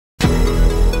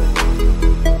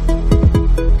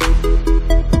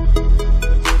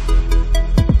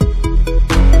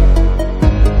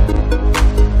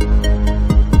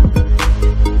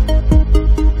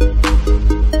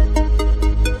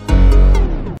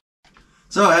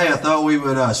So hey, I thought we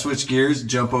would switch gears,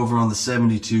 jump over on the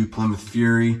 72 Plymouth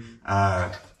Fury.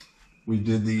 We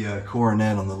did the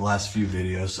Coronet on the last few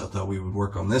videos, so I thought we would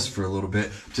work on this for a little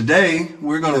bit. Today,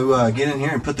 we're going to get in here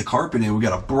and put the carpet in. We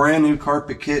got a brand new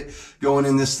carpet kit going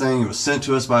in this thing. It was sent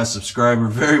to us by a subscriber.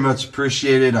 Very much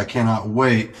appreciated. I cannot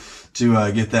wait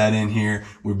to get that in here.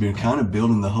 We've been kind of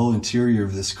building the whole interior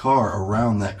of this car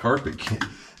around that carpet kit,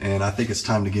 and I think it's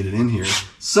time to get it in here.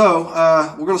 So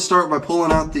we're going to start by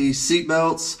pulling out the seat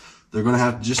belts. They're going to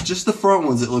have just the front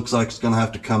ones. It looks like it's going to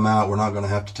have to come out. We're not going to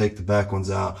have to take the back ones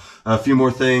out. A few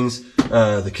more things: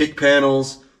 the kick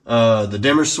panels, the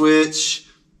dimmer switch.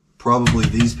 Probably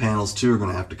these panels too are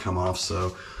going to have to come off.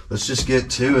 So let's just get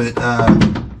to it.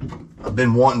 I've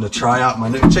been wanting to try out my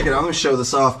new. Check it out. I'm going to show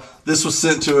this off. This was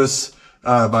sent to us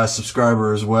by a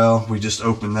subscriber as well. We just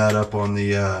opened that up on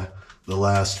the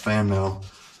last fan mail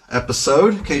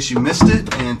episode, in case you missed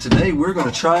it. And today we're going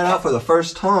to try it out for the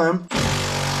first time.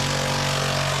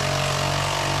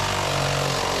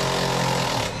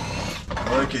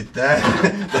 Look at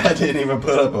that. That didn't even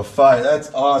put up a fight.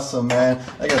 That's awesome, man.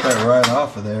 I got that right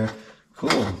off of there.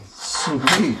 Cool.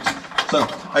 Sweet. So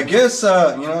I guess,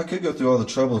 I could go through all the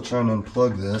trouble of trying to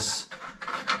unplug this.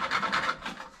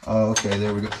 Oh, okay,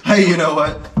 there we go. Hey, you know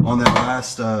what? On that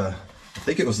last, I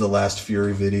think it was the last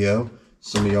Fury video,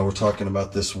 some of y'all were talking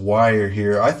about this wire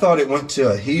here. I thought it went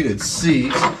to a heated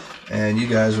seat, and you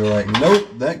guys were like, nope,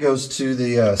 that goes to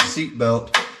the seat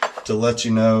belt to let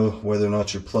you know whether or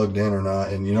not you're plugged in or not.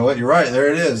 And you know what? You're right.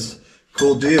 There it is.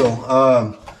 Cool deal.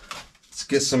 Let's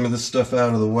get some of this stuff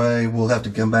out of the way. We'll have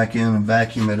to come back in and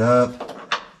vacuum it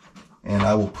up, and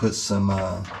I will put some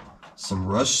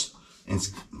rust and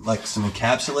like some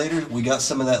encapsulator. We got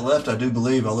some of that left, I do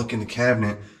believe. I'll look in the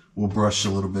cabinet. We'll brush a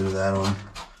little bit of that on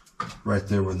right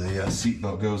there where the seat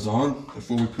belt goes on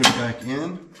before we put it back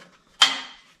in.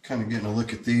 Kind of getting a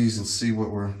look at these and see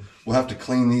what we'll have to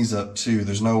clean these up too.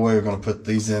 There's no way we're going to put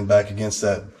these in back against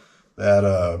that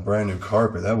brand new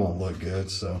carpet. That won't look good.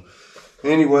 So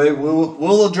anyway,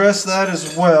 we'll address that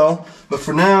as well. But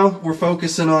for now, we're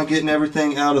focusing on getting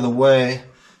everything out of the way,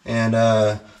 and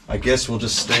I guess we'll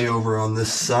just stay over on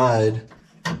this side,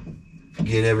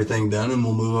 get everything done, and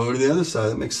we'll move over to the other side.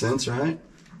 That makes sense, right?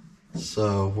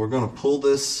 So we're going to pull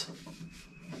this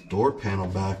door panel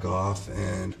back off,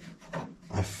 and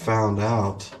I found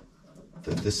out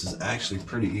that this is actually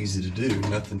pretty easy to do.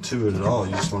 Nothing to it at all.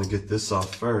 You just want to get this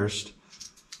off first.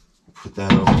 Put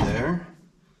that over there.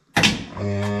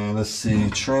 And let's see,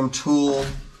 trim tool.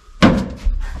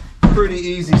 Pretty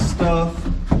easy stuff.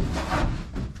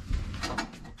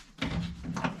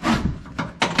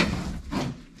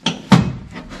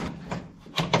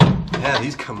 Yeah,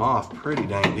 these come off pretty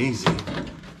dang easy.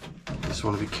 Just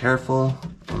want to be careful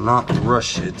and not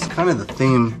rush it. It's kind of the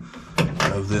theme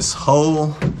of this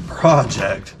whole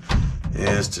project,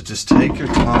 is to just take your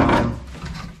time,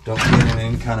 don't get in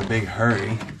any kind of big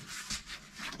hurry,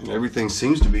 and everything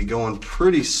seems to be going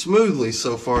pretty smoothly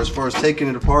so far as taking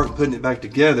it apart and putting it back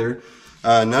together.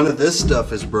 None of this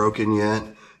stuff is broken yet.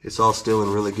 It's all still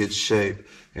in really good shape,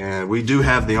 and we do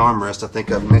have the armrest. I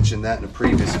think I've mentioned that in a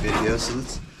previous video, so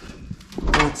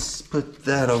let's put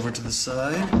that over to the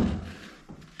side.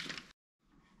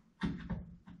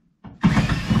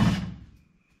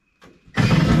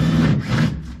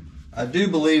 I do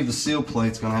believe the seal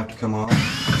plate's going to have to come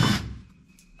off.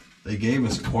 They gave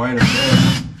us quite a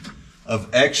bit of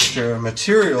extra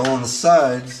material on the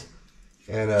sides,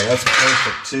 and that's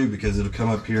perfect too, because it'll come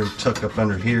up here and tuck up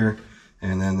under here,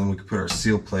 and then we can put our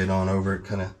seal plate on over it,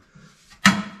 kind of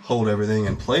hold everything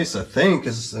in place. I think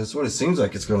that's what it seems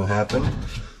like it's going to happen.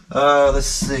 Let's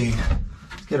see.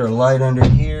 Let's get our light under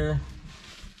here.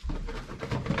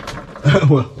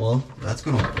 well, that's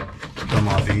going to come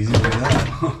off easy. Look at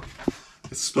that.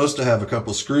 It's supposed to have a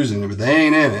couple screws in it, but they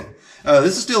ain't in it.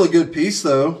 This is still a good piece,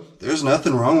 though. There's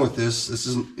nothing wrong with this. This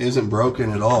isn't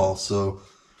broken at all. So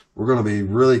we're going to be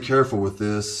really careful with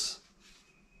this,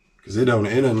 because it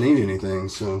doesn't need anything.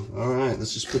 So all right,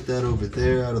 let's just put that over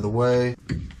there out of the way.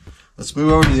 Let's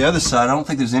move over to the other side. I don't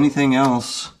think there's anything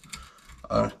else.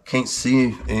 Can't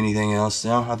see anything else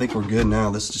now. I think we're good now.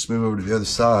 Let's just move over to the other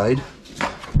side.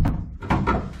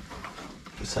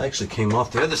 This actually came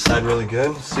off the other side really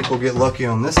good. Let's see if we'll get lucky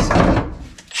on this side.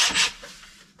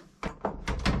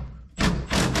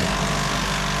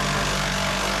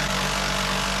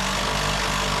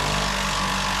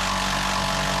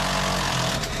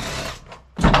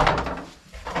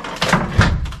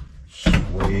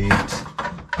 Sweet.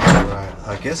 Alright,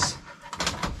 I guess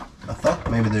I thought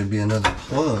maybe there'd be another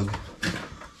plug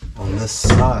on this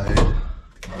side.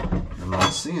 I'm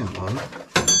not seeing one.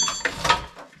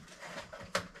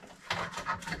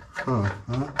 Well,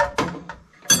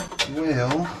 maybe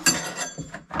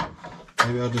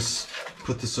I'll just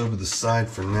put this over the side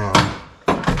for now,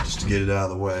 just to get it out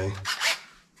of the way.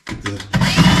 Get the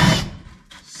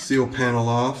seal panel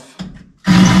off,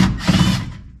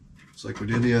 just like we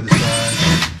did the other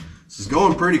side. This is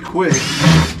going pretty quick.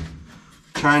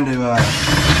 Trying to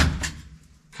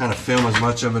kind of film as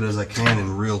much of it as I can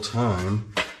in real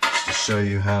time, just to show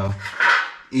you how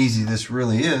easy this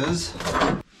really is.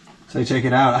 So check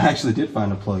it out. I actually did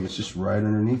find a plug. It's just right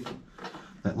underneath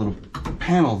that little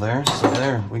panel there. So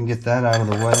there, we can get that out of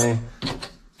the way.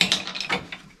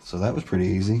 So that was pretty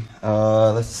easy.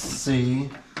 Let's see.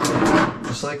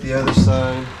 Just like the other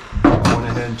side, I went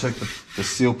ahead and took the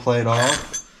seal plate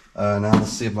off. Now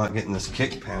let's see about getting this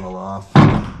kick panel off.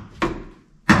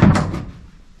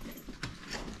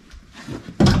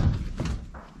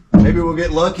 Maybe we'll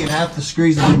get lucky and half the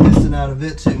screws will be missing out of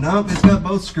it too. Nope, it's got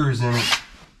both screws in it.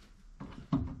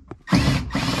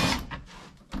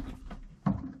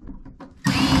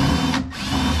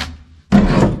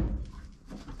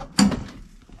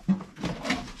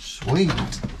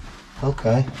 Sweet.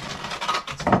 Okay.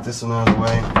 Let's get this one out of the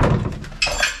way.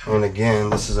 And again,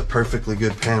 this is a perfectly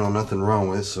good panel, nothing wrong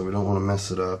with it, so we don't want to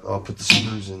mess it up. I'll put the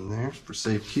screws in there for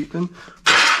safekeeping.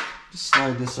 Just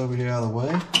slide this over here out of the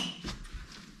way.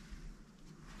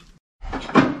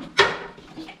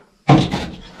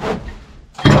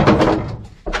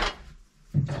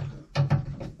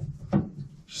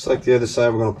 Just like the other side,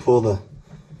 we're going to pull the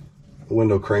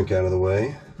window crank out of the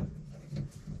way.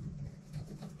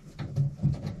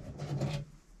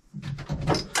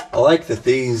 I like that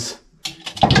these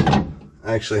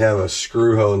actually have a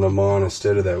screw holding them on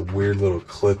instead of that weird little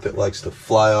clip that likes to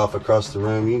fly off across the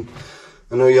room.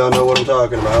 I know y'all know what I'm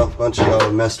talking about. A bunch of y'all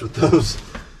have messed with those.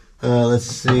 Let's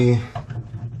see.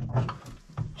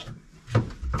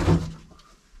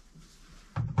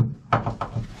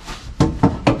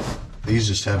 These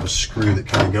just have a screw that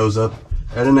kind of goes up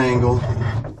at an angle.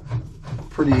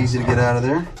 Pretty easy to get out of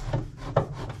there.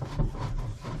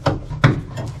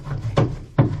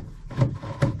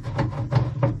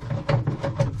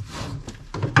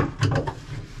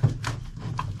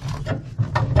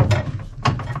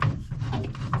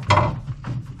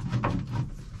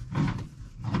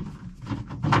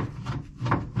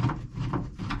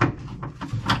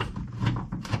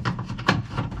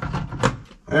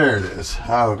 There it is.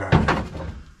 Okay.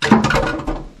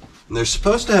 And they're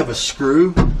supposed to have a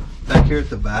screw back here at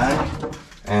the back,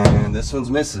 and this one's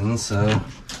missing, so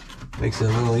makes it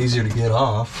a little easier to get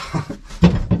off.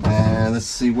 And let's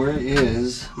see, where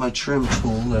is my trim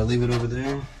tool? Did I leave it over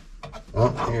there? Oh,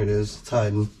 here it is. It's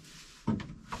hiding.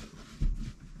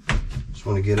 Just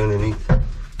want to get underneath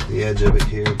the edge of it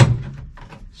here.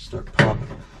 Start popping.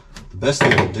 The best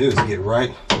thing to do is get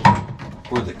right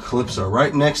where the clips are.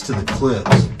 Right next to the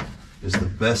clips is the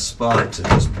best spot to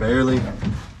just barely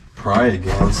pry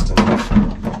against,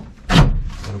 and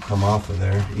it'll come off of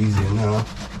there easy enough.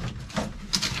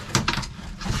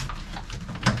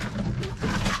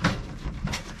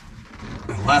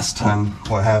 And last time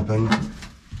what happened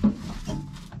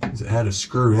is it had a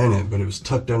screw in it, but it was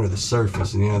tucked under the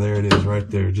surface, and yeah, there it is right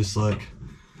there, just like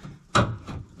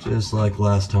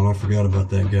last time. I forgot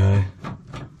about that guy.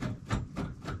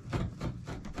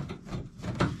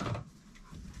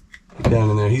 Down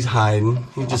in there, he's hiding.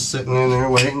 He's just sitting in there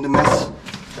waiting to mess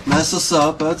us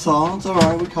up. That's all. It's all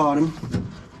right. We caught him.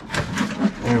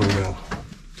 There we go.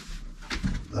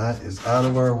 That is out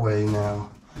of our way now,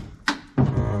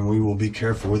 and we will be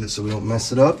careful with it so we don't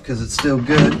mess it up because it's still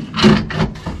good.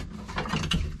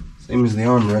 Same as the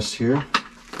armrest here.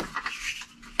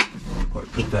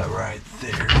 Put that right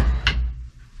there.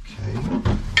 Okay.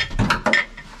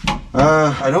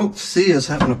 I don't see us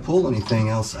having to pull anything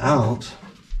else out.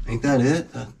 Ain't that it?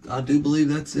 I do believe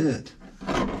that's it.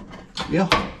 Yeah,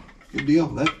 good deal.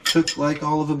 That took like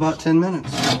all of about 10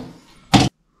 minutes.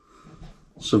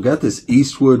 So got this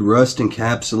Eastwood rust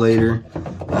encapsulator.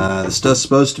 The stuff's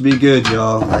supposed to be good,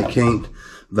 y'all. I can't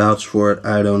vouch for it.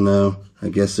 I don't know. I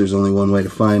guess there's only one way to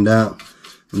find out,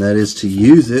 and that is to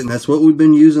use it. And that's what we've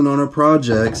been using on our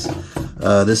projects.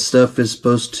 This stuff is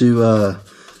supposed to,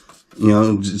 you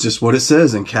know, just what it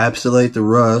says, encapsulate the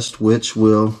rust, which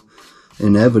will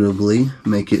inevitably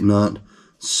make it not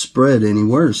spread any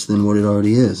worse than what it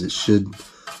already is. It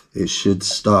should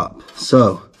stop.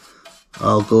 So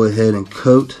I'll go ahead and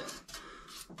coat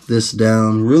this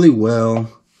down really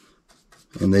well,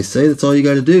 and they say that's all you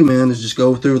got to do, man, is just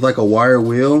go through with like a wire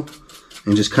wheel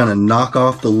and just kind of knock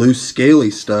off the loose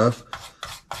scaly stuff.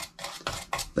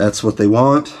 That's what they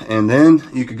want, and then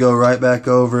you could go right back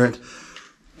over it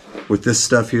with this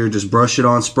stuff here, just brush it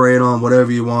on, spray it on,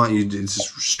 whatever you want.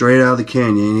 It's straight out of the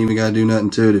can. You ain't even got to do nothing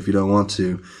to it if you don't want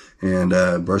to.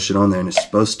 And brush it on there, and it's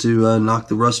supposed to knock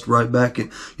the rust right back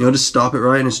and, you know, just stop it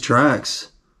right in its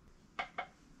tracks.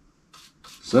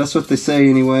 So that's what they say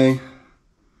anyway.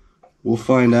 We'll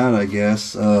find out, I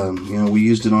guess. You know, we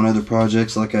used it on other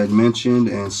projects like I had mentioned,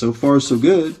 and so far so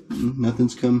good.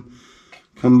 Nothing's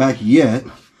come back yet.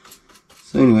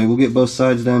 So anyway, we'll get both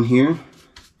sides down here.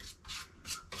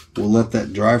 We'll let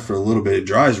that dry for a little bit. It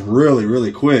dries really,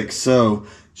 really quick, so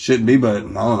shouldn't be but, I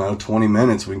don't know, 20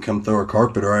 minutes. We can come throw our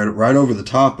carpet right over the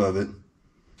top of it.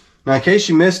 Now, in case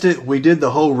you missed it, we did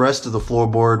the whole rest of the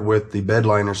floorboard with the bed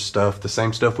liner stuff, the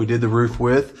same stuff we did the roof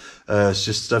with. It's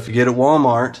just stuff you get at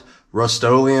Walmart,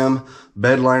 Rust-Oleum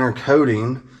bed liner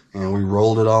coating, and we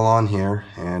rolled it all on here,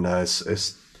 and it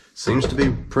seems to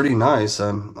be pretty nice.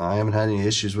 I haven't had any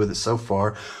issues with it so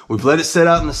far. We've let it sit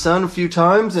out in the sun a few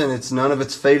times, and none of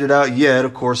it's faded out yet.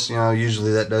 Of course, you know,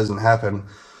 usually that doesn't happen,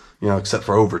 you know, except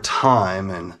for over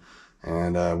time,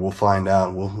 and we'll find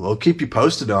out. We'll keep you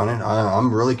posted on it.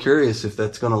 I'm really curious if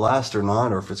that's going to last or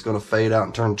not, or if it's going to fade out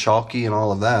and turn chalky and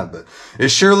all of that. But it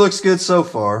sure looks good so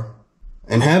far.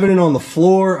 And having it on the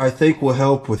floor, I think, will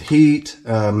help with heat,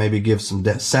 maybe give some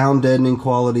sound deadening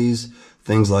qualities,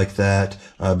 things like that.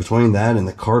 Between that and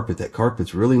the carpet, that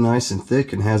carpet's really nice and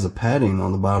thick and has a padding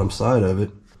on the bottom side of it.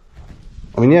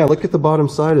 I mean, yeah, look at the bottom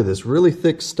side of this. Really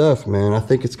thick stuff, man. I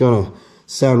think it's going to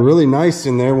sound really nice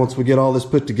in there once we get all this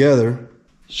put together.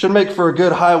 Should make for a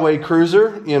good highway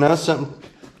cruiser, you know, something,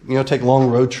 you know, take long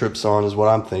road trips on is what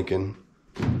I'm thinking.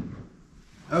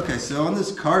 Okay, so on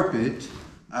this carpet,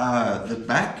 the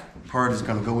back part is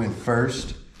going to go in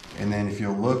first, and then if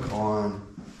you'll look on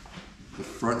the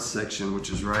front section,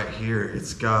 which is right here,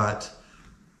 it's got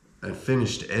a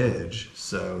finished edge,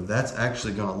 so that's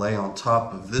actually going to lay on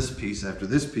top of this piece after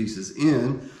this piece is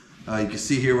in. You can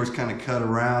see here where it's kind of cut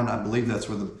around. I believe that's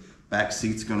where the back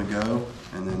seat's going to go,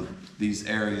 and then these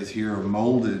areas here are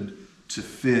molded to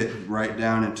fit right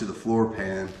down into the floor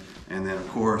pan, and then of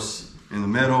course in the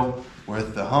middle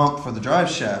with the hump for the drive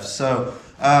shaft. So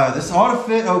this ought to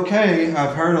fit okay.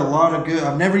 I've heard a lot of good.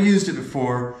 I've never used it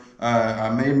before. I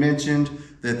may mentioned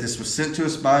that this was sent to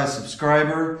us by a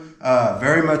subscriber.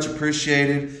 Very much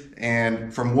appreciated,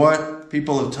 and from what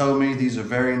people have told me, these are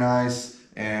very nice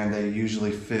and they usually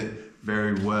fit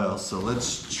very well. So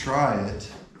let's try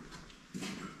it.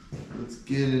 Let's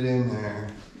get it in there.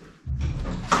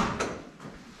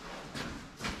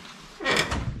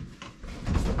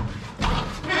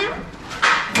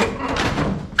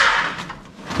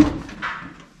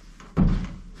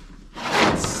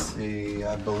 Let's see,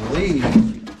 I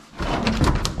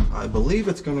believe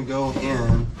it's going to go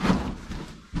in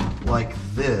like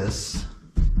this,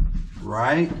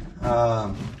 right?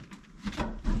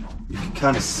 You can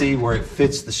kind of see where it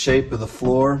fits the shape of the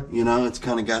floor. You know, it's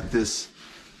kind of got this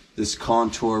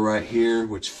contour right here,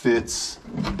 which fits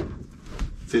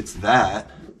that.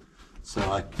 So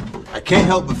I can't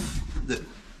help but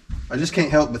I just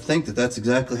can't help but think that that's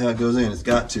exactly how it goes in. It's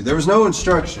got to. There was no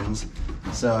instructions,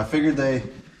 so I figured they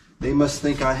must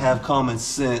think I have common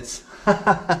sense.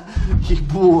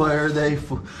 Boy, are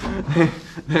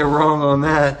they're wrong on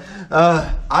that.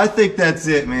 I think that's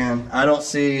it, man. I don't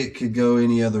see it could go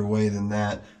any other way than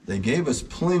that. They gave us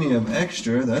plenty of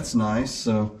extra. That's nice.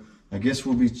 So I guess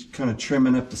we'll be kind of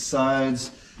trimming up the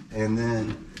sides, and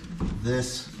then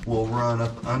this will run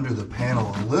up under the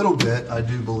panel a little bit, I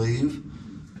do believe.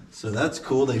 So that's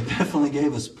cool. They definitely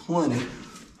gave us plenty.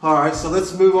 All right, so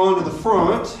let's move on to the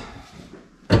front.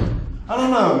 I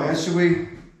don't know, man. Should we?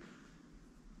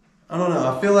 I don't know.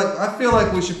 I feel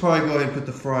like we should probably go ahead and put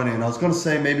the front in. I was going to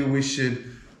say maybe we should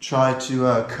try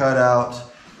to cut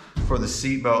out for the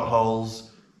seatbelt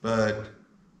holes, but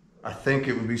I think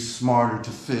it would be smarter to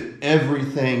fit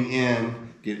everything in,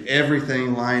 get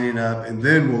everything lining up, and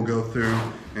then we'll go through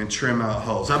and trim out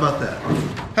holes. How about that?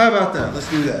 How about that? Let's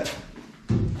do that.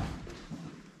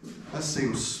 That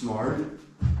seems smart.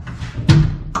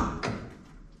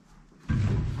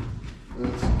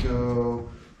 Let's go.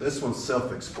 This one's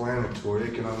self-explanatory.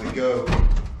 It can only go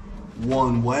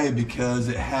one way because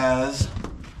it has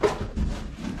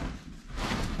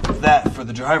that for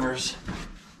the driver's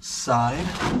side.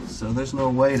 So there's no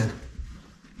way to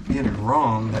get it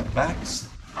wrong. The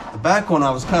back one I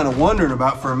was kind of wondering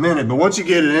about for a minute, but once you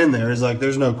get it in there, it's like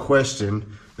there's no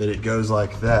question that it goes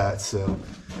like that. So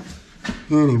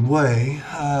anyway,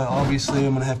 obviously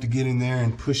I'm gonna have to get in there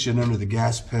and push it under the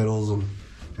gas pedals and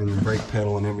the brake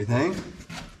pedal and everything.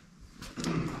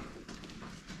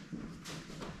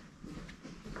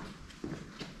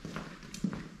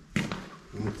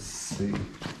 Let's see.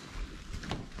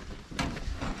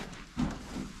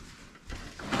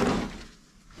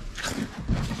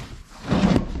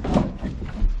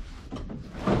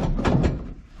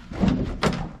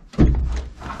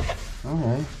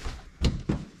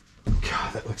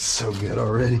 at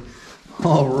already.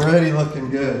 Already looking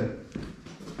good.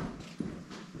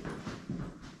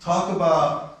 Talk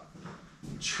about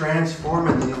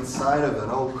transforming the inside of an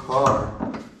old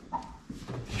car.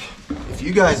 If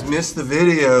you guys missed the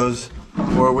videos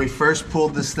where we first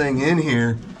pulled this thing in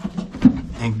here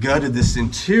and gutted this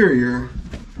interior,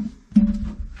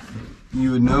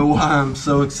 you would know why I'm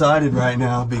so excited right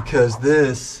now, because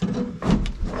this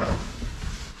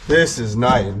is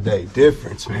night and day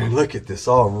difference, man. Look at this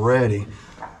already.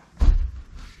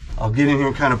 I'll get in here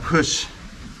and kind of push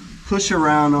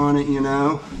around on it, you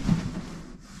know.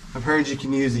 I've heard you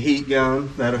can use a heat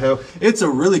gun. That'll help. It's a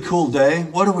really cool day.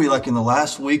 What are we, like in the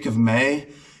last week of May?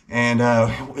 And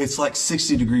it's like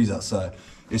 60 degrees outside.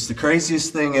 It's the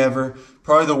craziest thing ever.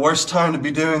 Probably the worst time to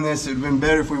be doing this. It would have been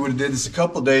better if we would have did this a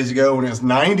couple days ago when it was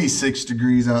 96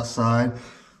 degrees outside.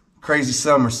 Crazy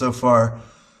summer so far.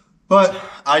 But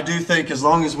I do think as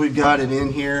long as we've got it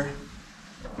in here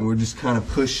and we're just kind of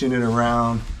pushing it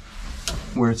around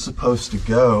where it's supposed to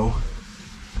go,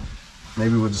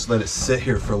 maybe we'll just let it sit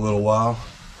here for a little while.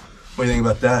 What do you think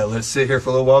about that? Let it sit here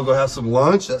for a little while, go have some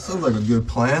lunch? That sounds like a good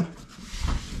plan.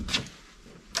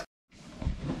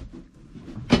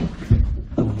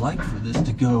 I would like for this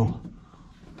to go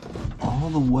all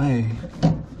the way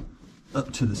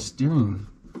up to the steering,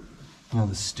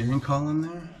 the steering column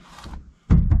there.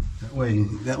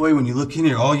 That way when you look in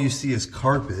here, all you see is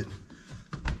carpet.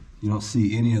 You don't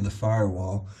see any of the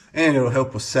firewall. And it'll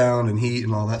help with sound and heat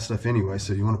and all that stuff anyway,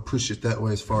 so you want to push it that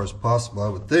way as far as possible, I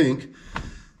would think.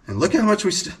 And look how much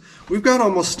we've got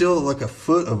almost still like a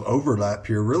foot of overlap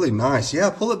here. Really nice. Yeah,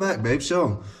 pull it back, babe. Show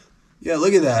them. Yeah,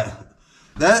 look at that.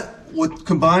 That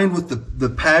combined with the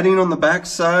padding on the back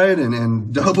side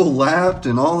and double lapped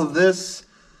and all of this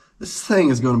thing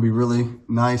is going to be really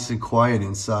nice and quiet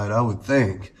inside, I would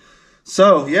think.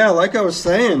 So yeah, like I was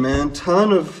saying, man,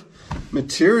 ton of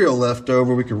material left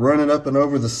over. We could run it up and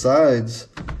over the sides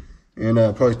and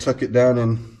probably tuck it down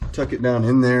in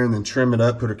there and then trim it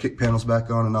up, put our kick panels back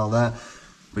on and all that.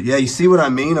 But yeah, you see what I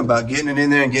mean about getting it in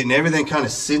there and getting everything kind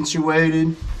of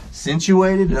situated.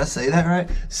 Did I say that right?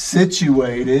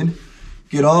 Situated.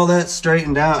 Get all that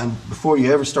straightened out and before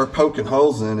you ever start poking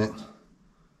holes in it.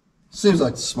 Seems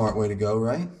like the smart way to go,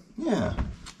 right? Yeah.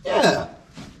 Yeah.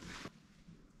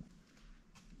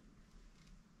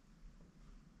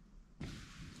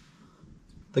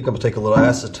 I think I'm gonna take a little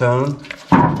acetone,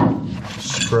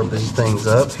 scrub these things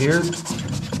up here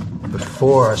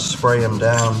before I spray them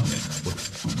down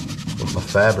with my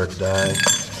fabric dye.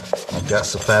 I've got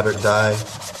some fabric dye.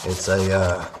 It's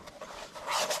a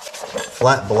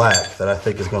flat black that I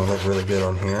think is gonna look really good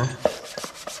on here.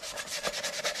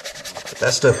 But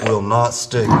that stuff will not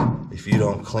stick if you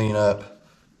don't clean up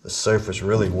the surface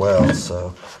really well.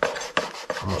 So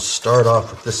I'm gonna start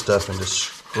off with this stuff and just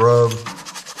scrub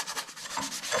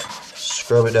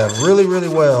it down really, really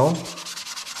well.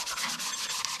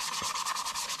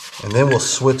 And then we'll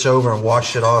switch over and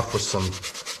wash it off with some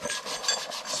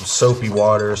soapy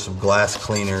water, some glass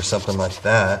cleaner, something like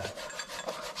that.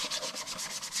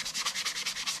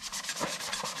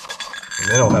 And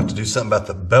then I'll have to do something about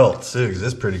the belt too, because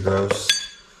it's pretty gross.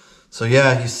 So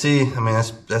yeah, you see, I mean,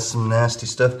 that's some nasty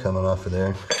stuff coming off of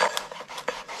there.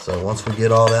 So once we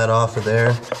get all that off of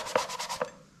there,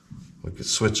 we could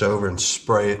switch over and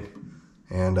spray it.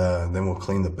 And then we'll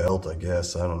clean the belt, I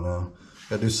guess. I don't know.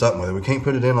 Gotta do something with it. We can't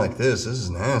put it in like this. This is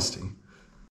nasty.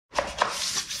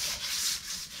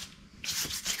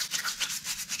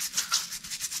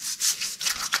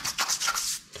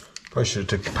 Probably should have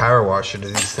took the power washer to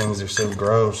these things. They're so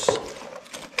gross.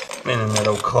 Man, in that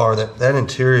old car, that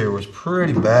interior was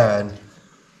pretty bad.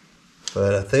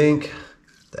 But I think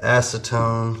the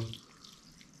acetone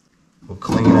will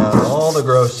clean out all the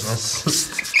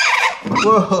grossness.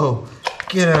 Whoa!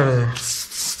 Get out of there.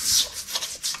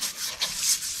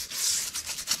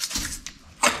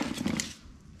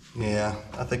 Yeah,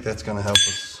 I think that's going to help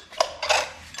us.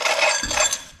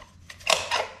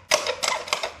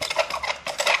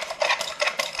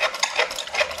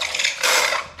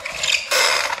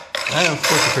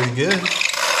 That's looking pretty good.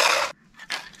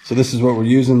 So this is what we're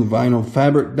using, the vinyl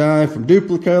fabric dye from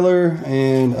Duplicolor.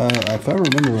 And if I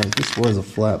remember right, this was a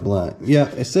flat black. Yeah,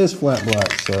 it says flat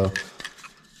black, so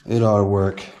it ought to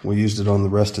work. We used it on the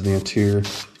rest of the interior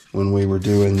when we were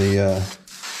doing the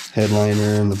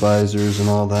headliner and the visors and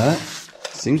all that.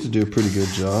 Seems to do a pretty good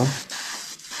job.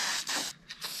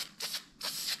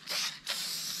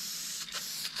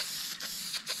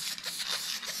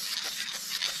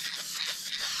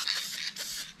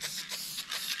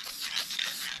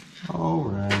 All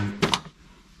right.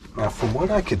 Now, from what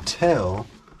I could tell,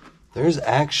 there's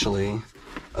actually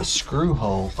a screw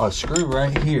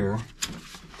right here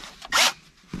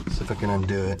if I can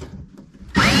undo it.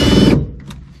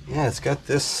 Yeah, it's got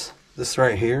this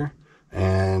right here,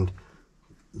 and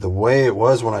the way it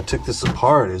was when I took this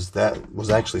apart is that was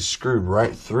actually screwed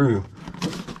right through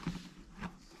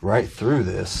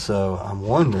this. So I'm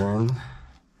wondering,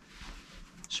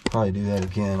 should probably do that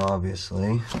again,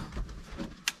 obviously.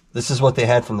 This is what they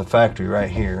had from the factory right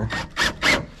here.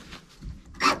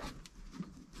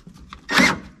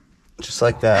 Just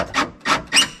like that.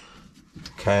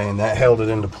 Okay, and that held it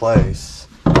into place.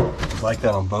 It's like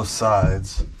that on both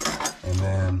sides. And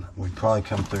then we'd probably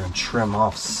come through and trim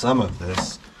off some of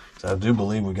this. So I do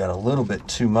believe we got a little bit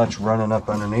too much running up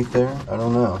underneath there. I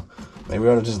don't know. Maybe we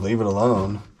ought to just leave it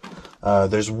alone.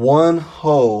 There's one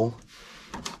hole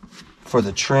for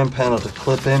the trim panel to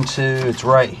clip into. It's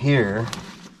right here.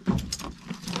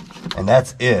 And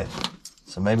that's it.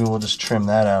 So maybe we'll just trim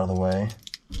that out of the way.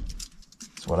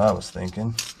 That's what I was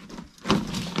thinking.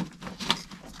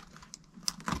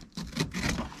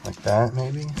 Like that,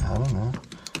 maybe? I don't know.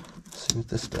 Let's see what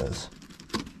this does.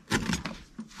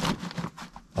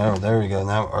 Oh, there we go.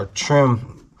 Now our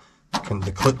trim,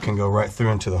 the clip can go right through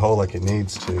into the hole like it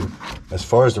needs to. As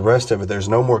far as the rest of it, there's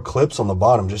no more clips on the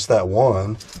bottom, just that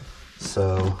one.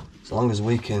 So as long as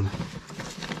we can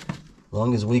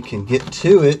get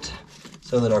to it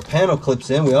so that our panel clips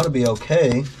in, we ought to be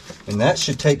okay. And that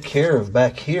should take care of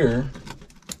back here.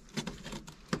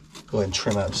 Go ahead and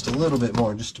trim out just a little bit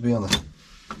more just to be on the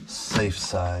safe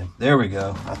side. There we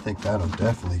go. I think that'll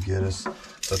definitely get us.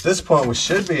 So at this point, we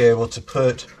should be able to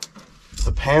put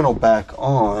the panel back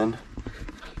on.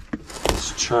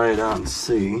 Let's try it out and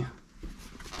see.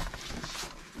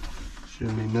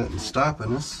 Shouldn't be nothing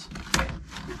stopping us.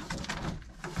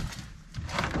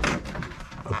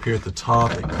 Up here at the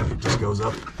top, it just goes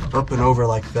up and over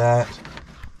like that.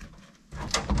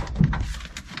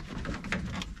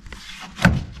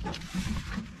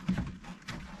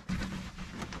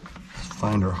 Let's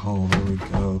find our hole. There we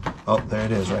go. Oh, there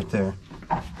it is right there.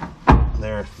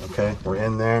 There, okay, we're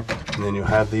in there. And then you'll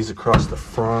have these across the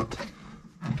front.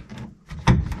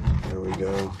 There we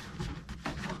go.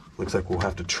 Looks like we'll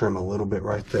have to trim a little bit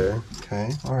right there.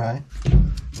 Okay, all right.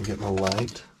 I'll get my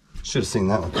light. Should have seen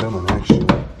that one coming, actually.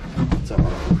 It's all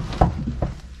right.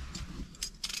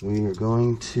 We are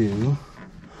going to...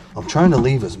 I'm trying to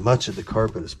leave as much of the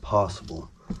carpet as possible.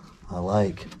 I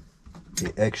like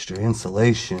the extra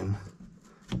insulation.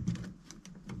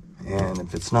 And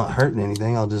if it's not hurting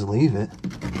anything, I'll just leave it.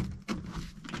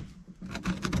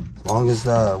 As long as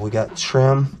we got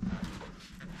trim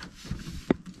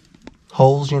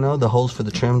holes, you know, the holes for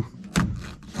the trim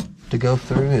to go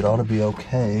through, it ought to be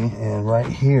okay. And right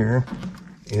here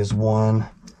is one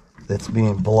that's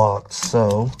being blocked,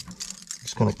 so I'm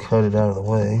just going to cut it out of the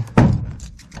way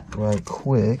right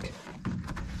quick.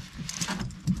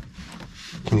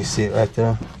 Can you see it right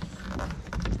there?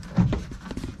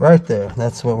 Right there,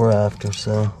 that's what we're after,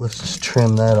 so let's just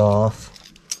trim that off.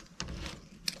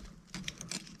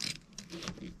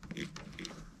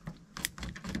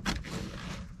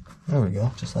 There we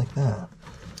go, just like that.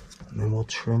 And then we'll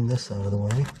trim this out of the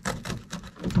way.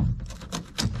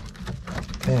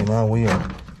 Okay, now we are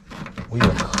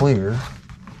clear.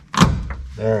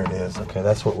 There it is. Okay,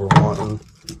 that's what we're wanting.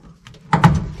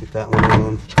 Get that one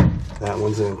in. That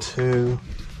one's in too.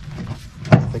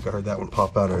 I think I heard that one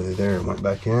pop out earlier there. It went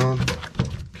back in.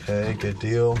 Okay, good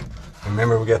deal.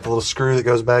 Remember, we got the little screw that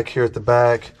goes back here at the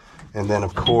back. And then,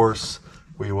 of course,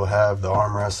 we will have the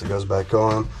armrest that goes back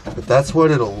on. But that's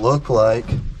what it'll look like.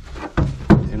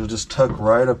 It'll just tuck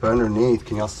right up underneath.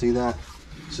 Can y'all see that?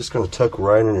 It's just going to tuck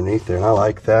right underneath there. And I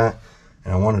like that.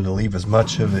 And I wanted to leave as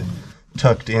much of it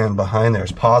tucked in behind there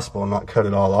as possible and not cut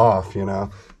it all off, you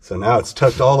know. So now it's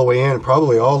tucked all the way in,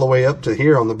 probably all the way up to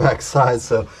here on the back side.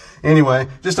 So anyway,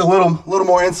 just a little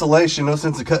more insulation. No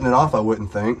sense of cutting it off, I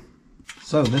wouldn't think.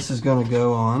 So this is going to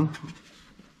go on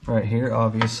right here,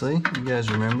 obviously. You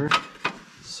guys remember.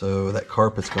 So that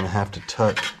carpet's going to have to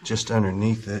tuck just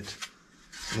underneath it.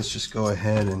 Let's just go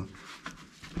ahead and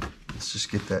let's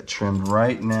just get that trimmed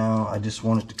right now. I just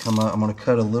want it to come out. I'm going to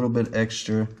cut a little bit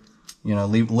extra, you know,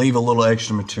 leave a little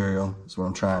extra material is what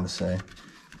I'm trying to say.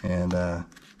 And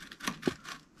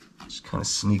just kind of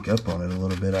sneak up on it a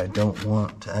little bit. I don't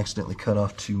want to accidentally cut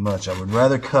off too much. I would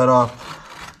rather cut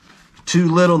off too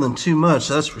little than too much,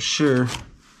 that's for sure.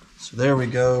 So there we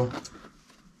go.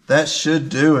 That should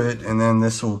do it, and then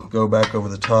this will go back over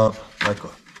the top like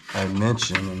I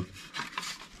mentioned, and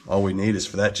all we need is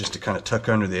for that just to kind of tuck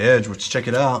under the edge, which, check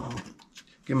it out.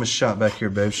 Give them a shot back here,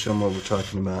 babe. Show them what we're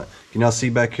talking about. Can y'all see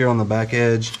back here on the back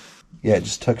edge? Yeah, it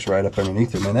just tucks right up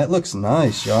underneath it, man. That looks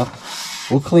nice, y'all.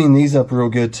 We'll clean these up real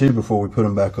good, too, before we put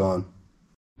them back on.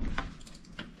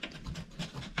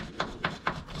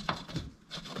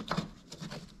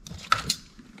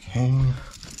 Okay.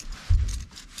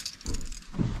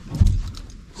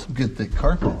 Some good thick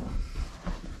carpet.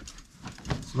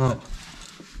 It's not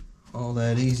all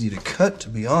that easy to cut, to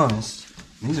be honest.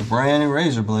 These are brand new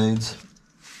razor blades.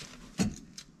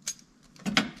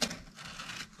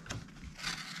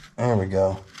 There we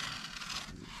go.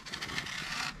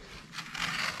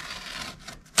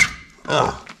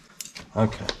 Ah,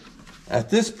 okay. At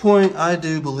this point, I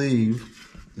do believe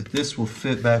that this will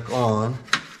fit back on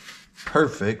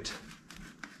perfect.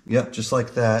 Yep, just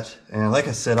like that. And like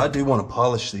I said, I do want to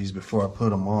polish these before I put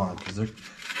them on because they're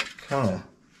kind of,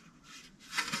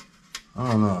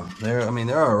 I don't know. They're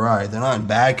all right. They're not in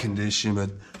bad condition, but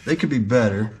they could be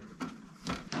better.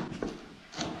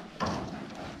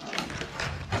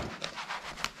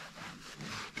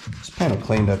 This panel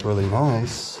cleaned up really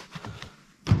nice.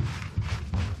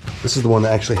 This is the one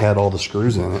that actually had all the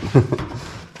screws in it.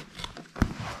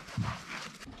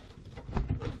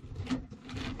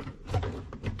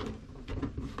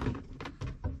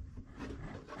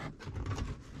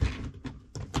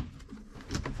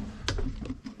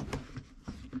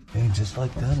 Okay, just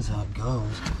like that is how it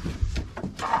goes.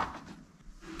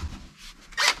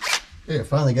 Okay, I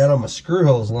finally got all my screw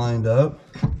holes lined up.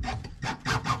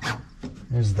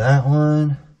 There's that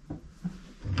one.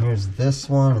 And here's this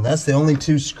one. And that's the only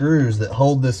two screws that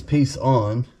hold this piece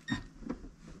on.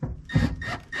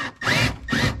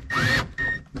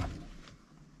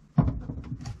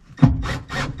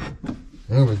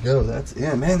 There we go. That's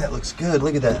it. Man, that looks good.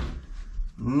 Look at that.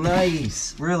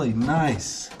 Nice. Really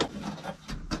nice.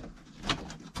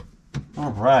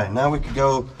 All right. Now we could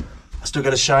go. I still got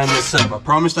to shine this up. I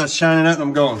promised I'd shine it up, and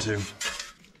I'm going to.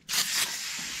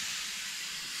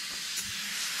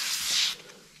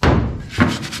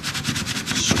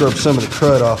 Scrub some of the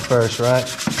crud off first, right?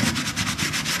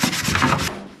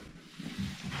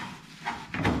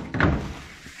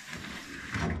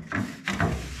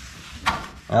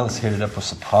 Now let's hit it up with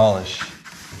some polish.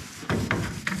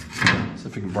 See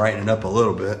if we can brighten it up a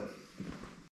little bit.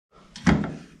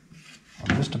 I'm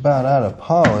just about out of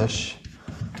polish,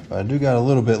 but I do got a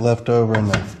little bit left over in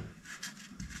the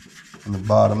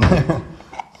bottom there.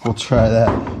 We'll try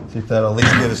that. See if that'll at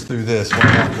least get us through this. We'll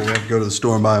have to go to the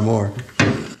store and buy more.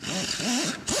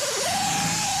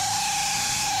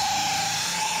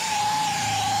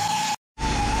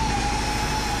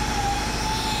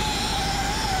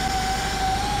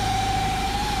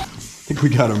 I think we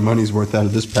got our money's worth out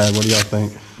of this pad. What do y'all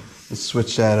think? Let's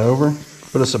switch that over.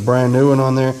 Put us a brand new one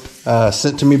on there.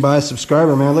 Sent to me by a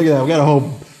subscriber, man. Look at that. We got a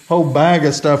whole bag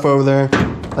of stuff over there.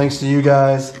 Thanks to you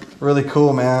guys. Really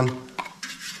cool, man.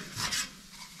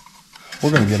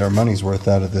 We're gonna get our money's worth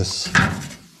out of this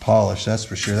polish, that's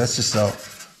for sure. That's just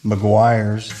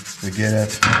McGuire's to get at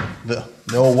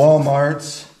the old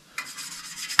Walmarts.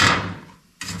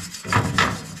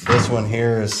 This one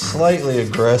here is slightly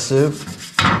aggressive,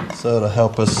 so it'll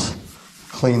help us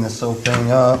clean this whole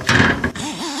thing up.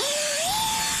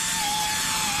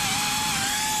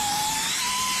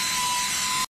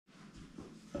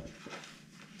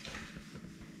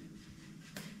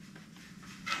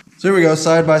 So here we go,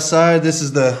 side by side. This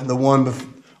is the one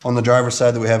on the driver's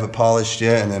side that we haven't polished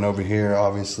yet, and then over here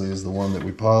obviously is the one that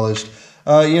we polished.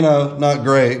 You know, not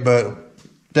great, but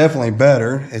definitely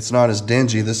better. It's not as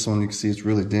dingy. This one you can see it's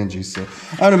really dingy. So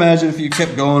I'd imagine if you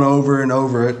kept going over and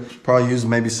over it, probably use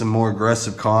maybe some more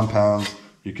aggressive compounds,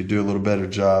 you could do a little better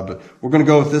job. But we're gonna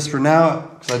go with this for now,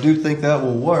 because I do think that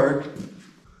will work.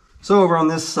 So over on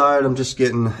this side, I'm just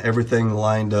getting everything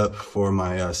lined up for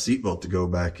my seatbelt to go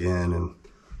back in, and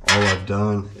all I've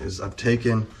done is I've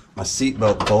taken my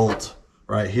seatbelt bolt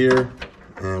right here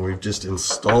and we've just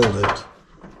installed it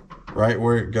right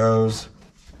where it goes.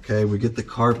 Okay, we get the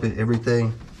carpet,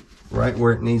 everything right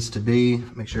where it needs to be.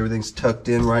 Make sure everything's tucked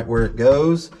in right where it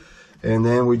goes. And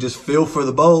then we just feel for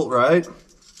the bolt, right?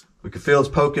 We can feel it's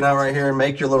poking out right here.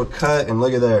 Make your little cut and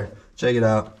look at there. Check it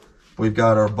out. We've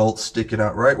got our bolt sticking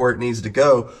out right where it needs to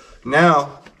go.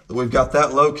 Now, we've got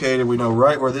that located. We know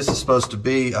right where this is supposed to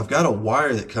be. I've got a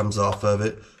wire that comes off of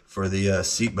it for the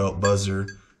seatbelt buzzer,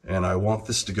 and I want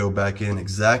this to go back in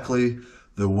exactly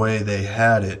the way they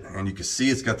had it. And you can see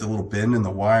it's got the little bend in the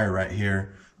wire right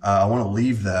here. I want to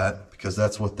leave that because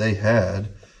that's what they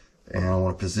had, and I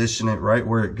want to position it right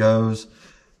where it goes.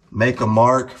 Make a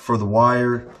mark for the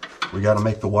wire. We got to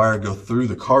make the wire go through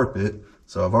the carpet.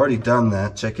 So I've already done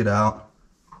that. Check it out.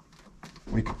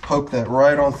 We can poke that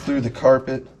right on through the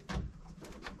carpet.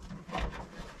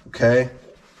 Okay,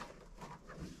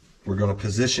 we're going to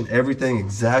position everything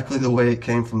exactly the way it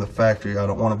came from the factory. I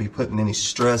don't want to be putting any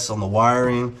stress on the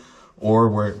wiring or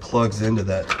where it plugs into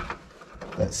that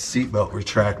seatbelt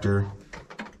retractor.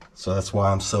 So that's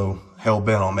why I'm so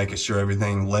hell-bent on making sure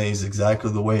everything lays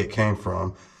exactly the way it came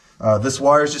from. This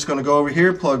wire is just going to go over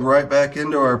here, plug right back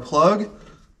into our plug.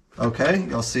 Okay,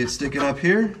 y'all see it sticking up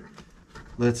here?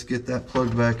 Let's get that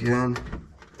plugged back in.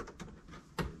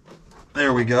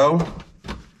 There we go.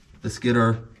 Let's get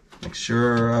make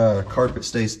sure our carpet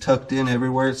stays tucked in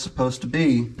everywhere it's supposed to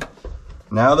be.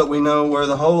 Now that we know where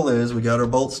the hole is, we got our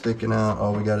bolt sticking out.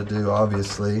 All we got to do,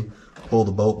 obviously, pull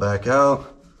the bolt back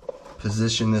out,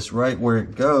 position this right where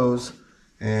it goes,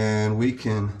 and we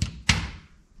can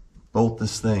bolt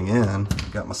this thing in.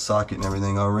 Got my socket and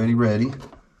everything already ready.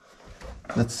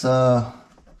 Let's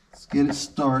get it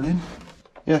started.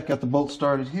 Yeah, got the bolt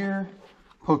started here.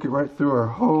 Poke it right through our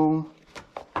hole.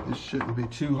 This shouldn't be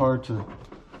too hard to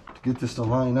get this to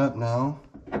line up now.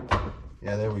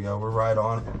 Yeah, there we go. We're right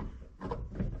on it.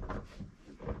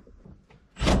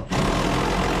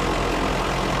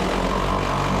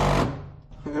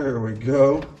 There we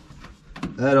go.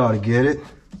 That ought to get it.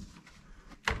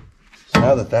 So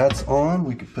now that that's on,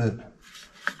 we could put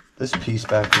this piece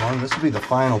back on. This will be the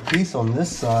final piece on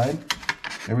this side.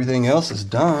 Everything else is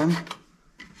done.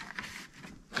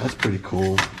 That's pretty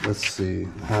cool. Let's see.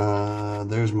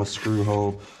 There's my screw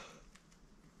hole.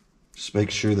 Just make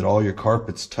sure that all your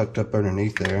carpet's tucked up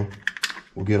underneath there.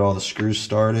 We'll get all the screws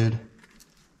started,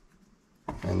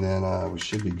 and then we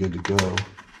should be good to go.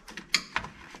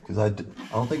 Because I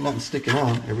don't think nothing's sticking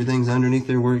out. Everything's underneath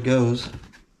there where it goes.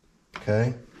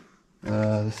 Okay.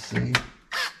 Let's see.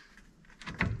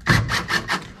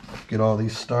 Get all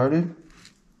these started.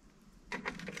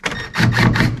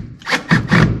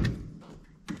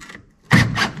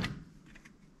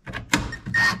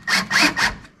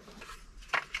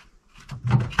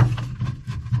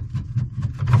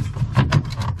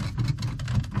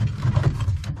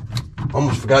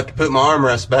 Almost forgot to put my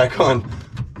armrest back on.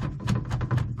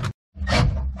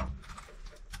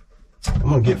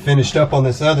 I'm gonna get finished up on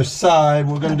this other side.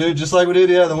 We're gonna do it just like we did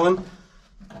the other one.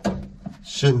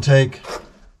 Shouldn't take,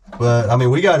 but I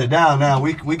mean, we got it down now.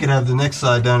 We could have the next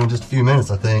side done in just a few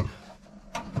minutes, I think.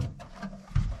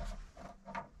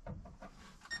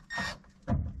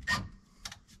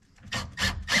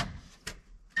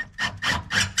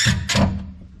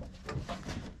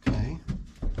 Okay.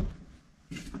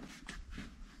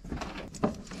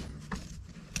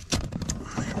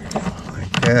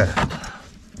 Like that.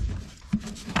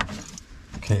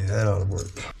 Okay, that ought to work.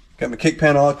 Got my kick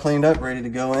pan all cleaned up, ready to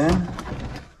go in.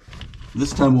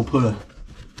 This time we'll put a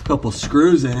couple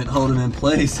screws in it, hold it in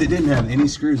place. It didn't have any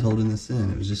screws holding this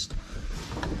in. It was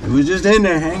just in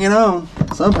there hanging on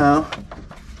somehow.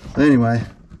 But anyway,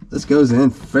 this goes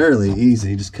in fairly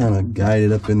easy. Just kind of guide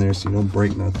it up in there so you don't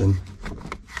break nothing.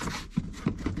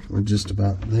 We're just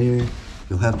about there.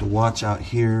 You'll have to watch out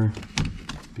here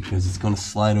because it's going to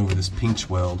slide over this pinch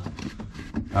weld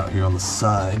out here on the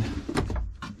side.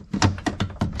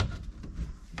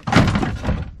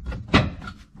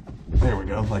 There we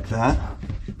go, like that.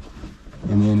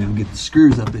 And then it'll get the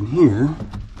screws up in here.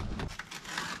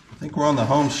 I think we're on the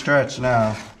home stretch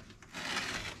now.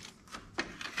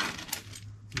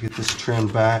 Get this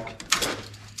trimmed back.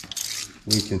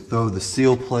 We can throw the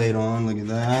seal plate on, look at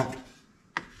that.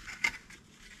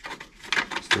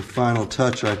 It's the final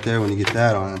touch right there when you get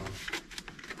that on.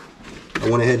 I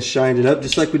went ahead and shined it up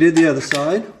just like we did the other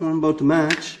side. Want them both to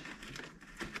match.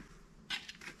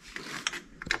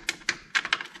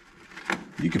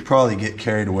 You could probably get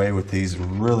carried away with these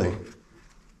and really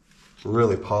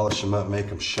polish them up, make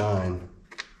them shine.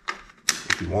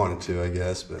 If you wanted to, I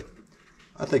guess, but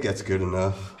I think that's good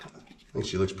enough. I think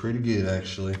she looks pretty good,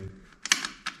 actually.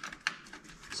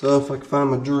 So if I can find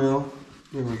my drill,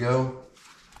 here we go.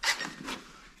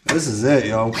 This is it,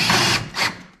 y'all.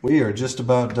 We are just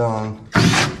about done.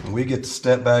 And we get to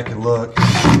step back and look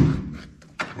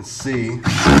and see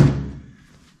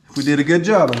if we did a good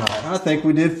job or not. I think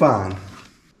we did fine.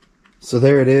 So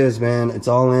there it is, man. It's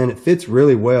all in. It fits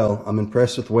really well. I'm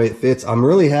impressed with the way it fits. I'm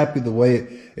really happy the way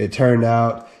it turned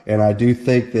out. And I do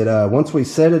think that once we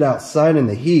set it outside in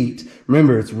the heat,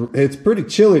 remember, it's pretty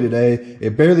chilly today.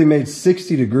 It barely made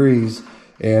 60 degrees.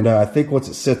 And I think once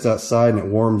it sits outside and it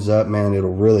warms up, man,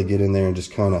 it'll really get in there and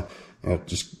just kind of,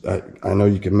 I know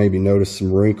you can maybe notice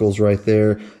some wrinkles right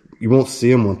there. You won't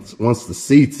see them once the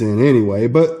seat's in anyway,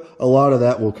 but a lot of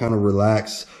that will kind of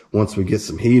relax once we get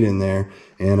some heat in there.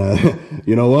 And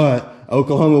you know what?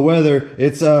 Oklahoma weather,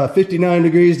 it's 59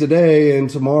 degrees today, and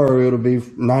tomorrow it'll be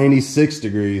 96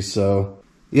 degrees. So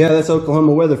yeah, that's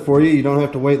Oklahoma weather for you. You don't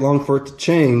have to wait long for it to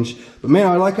change. But man,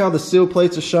 I like how the seal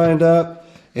plates are shined up,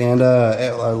 and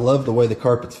I love the way the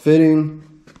carpet's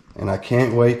fitting. And I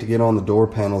can't wait to get on the door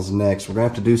panels next. We're gonna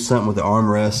have to do something with the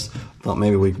armrests. Thought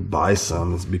maybe we could buy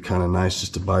some. It'd be kind of nice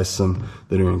just to buy some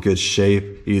that are in good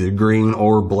shape. Either green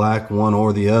or black, one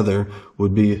or the other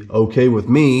would be okay with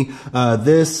me.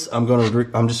 This, I'm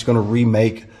just gonna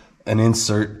remake an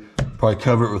insert, probably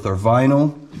cover it with our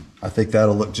vinyl. I think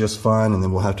that'll look just fine, and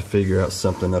then we'll have to figure out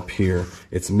something up here.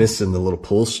 It's missing the little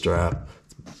pull strap.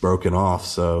 It's broken off,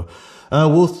 so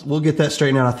we'll get that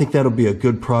straightened out. I think that'll be a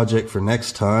good project for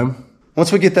next time.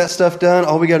 Once we get that stuff done,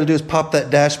 all we got to do is pop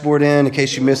that dashboard in. In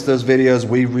case you missed those videos,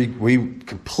 we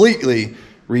completely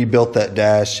rebuilt that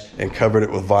dash and covered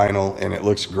it with vinyl, and it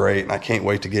looks great, and I can't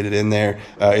wait to get it in there.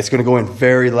 It's going to go in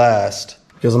very last.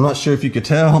 Because I'm not sure if you could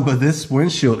tell, but this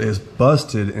windshield is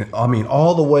busted. I mean,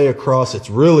 all the way across. It's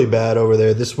really bad over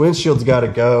there. This windshield's got to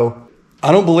go.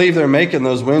 I don't believe they're making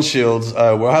those windshields.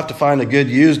 We'll have to find a good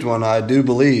used one, I do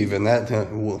believe, and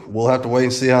that we'll have to wait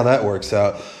and see how that works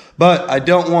out. But I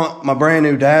don't want my brand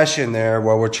new dash in there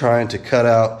while we're trying to cut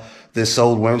out this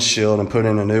old windshield and put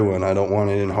in a new one. I don't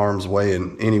want it in harm's way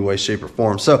in any way, shape, or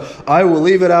form. So I will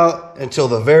leave it out until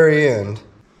the very end.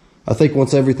 I think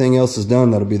once everything else is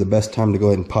done, that'll be the best time to go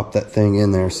ahead and pop that thing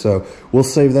in there. So we'll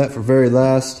save that for very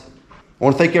last. I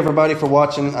want to thank everybody for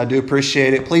watching. I do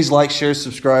appreciate it. Please like, share,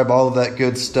 subscribe, all of that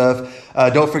good stuff.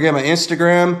 Don't forget my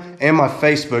Instagram and my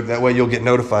Facebook. That way you'll get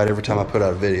notified every time I put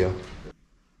out a video.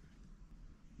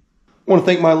 I want to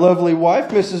thank my lovely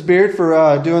wife, Mrs. Beard,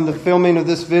 for doing the filming of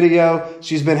this video.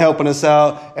 She's been helping us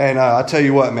out. And I tell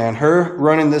you what, man, her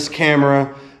running this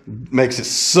camera makes it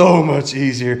so much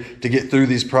easier to get through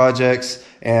these projects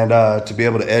and to be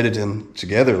able to edit them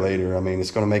together later. I mean,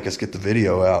 it's going to make us get the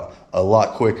video out a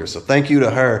lot quicker. So thank you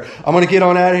to her. I'm going to get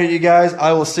on out of here, you guys.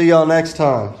 I will see y'all next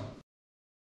time.